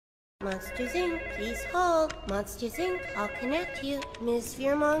Monsters Inc., please hold. Monsters Inc., I'll connect you. Ms.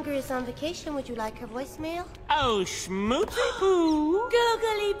 Fearmonger is on vacation. Would you like her voicemail? Oh, schmoozy poo.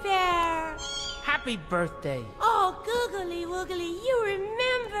 Googly Bear! Happy birthday. Oh, Googly Woogly, you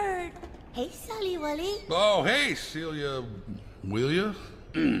remembered! Hey, Sully Wully. Oh, hey, Celia. Will ya?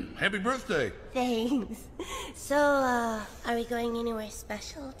 Happy birthday. Thanks. So, are we going anywhere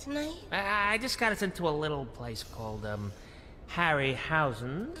special tonight? I just got us into a little place called,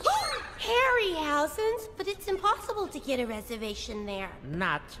 Harryhausen's. Harryhausen's? But it's impossible to get a reservation there.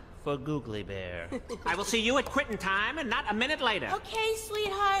 Not for Googly Bear. I will see you at quitting time and not a minute later. Okay,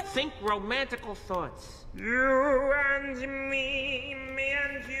 sweetheart. Think romantical thoughts. You and me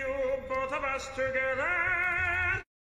and you, both of us together.